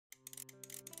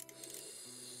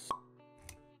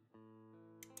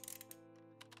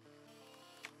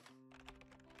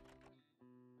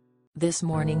This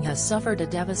Morning has suffered a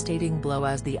devastating blow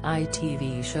as the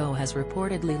ITV show has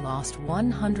reportedly lost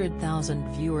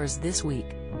 100,000 viewers this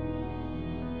week.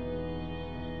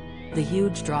 The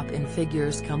huge drop in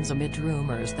figures comes amid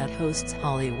rumors that hosts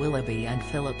Holly Willoughby and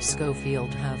Phillip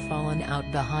Schofield have fallen out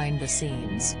behind the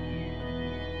scenes.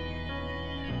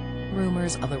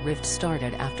 Rumors of a rift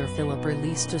started after Phillip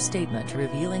released a statement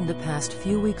revealing the past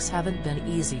few weeks haven't been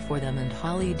easy for them, and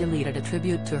Holly deleted a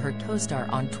tribute to her co-star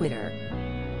on Twitter.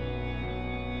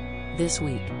 This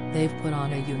week, they've put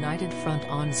on a united front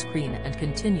on screen and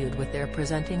continued with their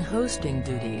presenting-hosting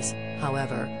duties.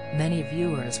 However, many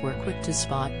viewers were quick to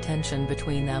spot tension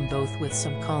between them both, with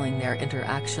some calling their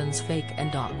interactions fake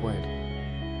and awkward.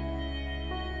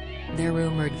 Their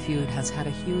rumored feud has had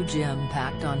a huge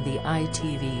impact on the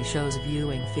ITV show's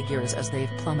viewing figures as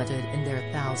they've plummeted in their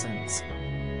thousands.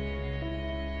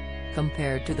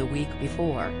 Compared to the week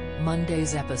before,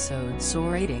 Monday's episode saw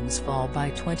ratings fall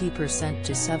by 20%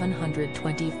 to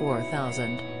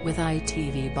 724,000, with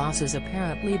ITV bosses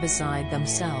apparently beside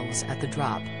themselves at the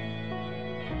drop.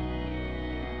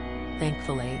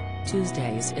 Thankfully,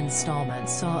 Tuesday's installment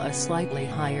saw a slightly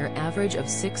higher average of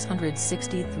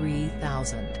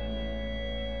 663,000.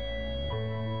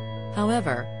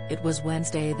 However, it was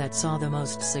Wednesday that saw the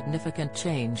most significant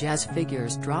change, as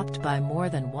figures dropped by more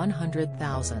than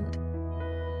 100,000.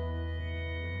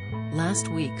 Last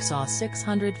week saw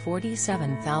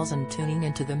 647,000 tuning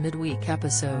into the midweek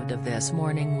episode of This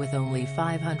Morning, with only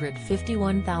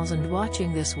 551,000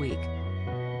 watching this week.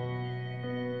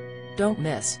 Don't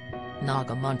miss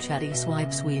Naga Munchetty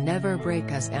swipes We Never Break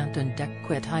as Ant and Dec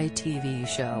quit ITV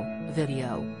show.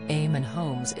 Video, Eamon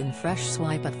Holmes in fresh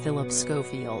swipe at Phillip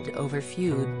Schofield over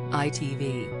feud.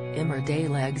 ITV,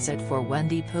 Emmerdale exit for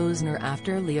Wendy Posner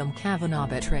after Liam Kavanagh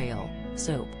betrayal.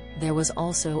 Soap. There was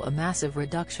also a massive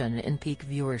reduction in peak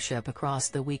viewership across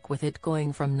the week, with it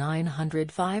going from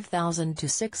 905,000 to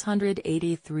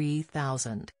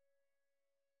 683,000.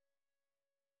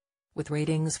 With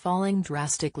ratings falling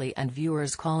drastically and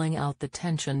viewers calling out the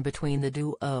tension between the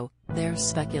duo, there's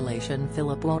speculation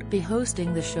Phillip won't be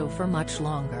hosting the show for much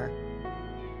longer.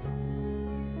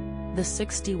 The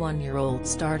 61-year-old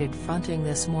started fronting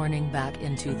This Morning back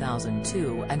in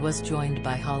 2002 and was joined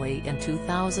by Holly in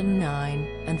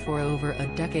 2009, and for over a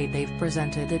decade they've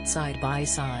presented it side by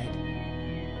side.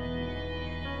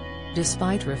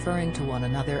 Despite referring to one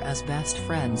another as best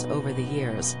friends over the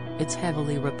years, it's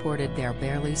heavily reported they're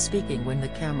barely speaking when the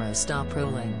cameras stop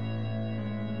rolling.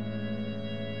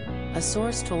 A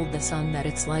source told The Sun that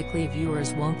it's likely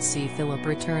viewers won't see Phillip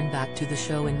return back to the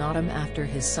show in autumn after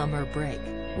his summer break,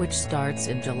 which starts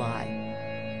in July.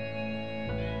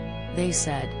 They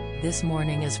said, This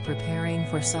Morning is preparing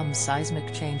for some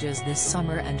seismic changes this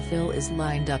summer, and Phil is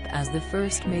lined up as the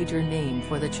first major name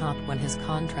for the chop when his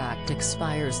contract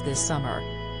expires this summer.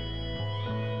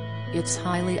 It's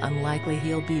highly unlikely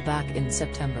he'll be back in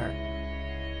September.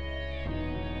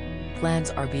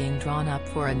 Plans are being drawn up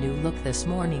for a new look This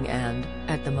Morning, and,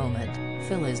 at the moment,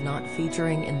 Phil is not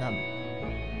featuring in them.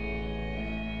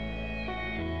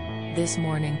 This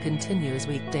Morning continues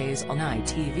weekdays on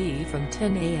ITV from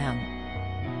 10 a.m.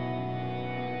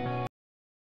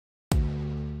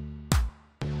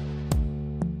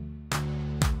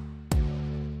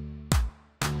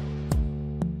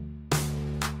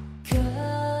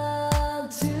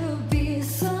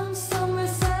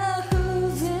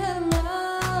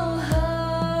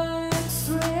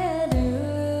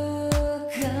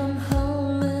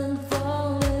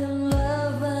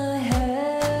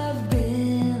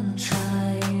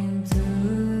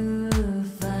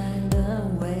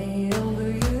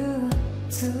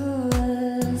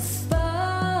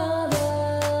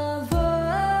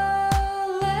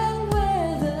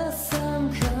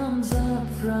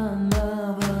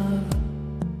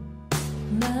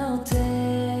 Now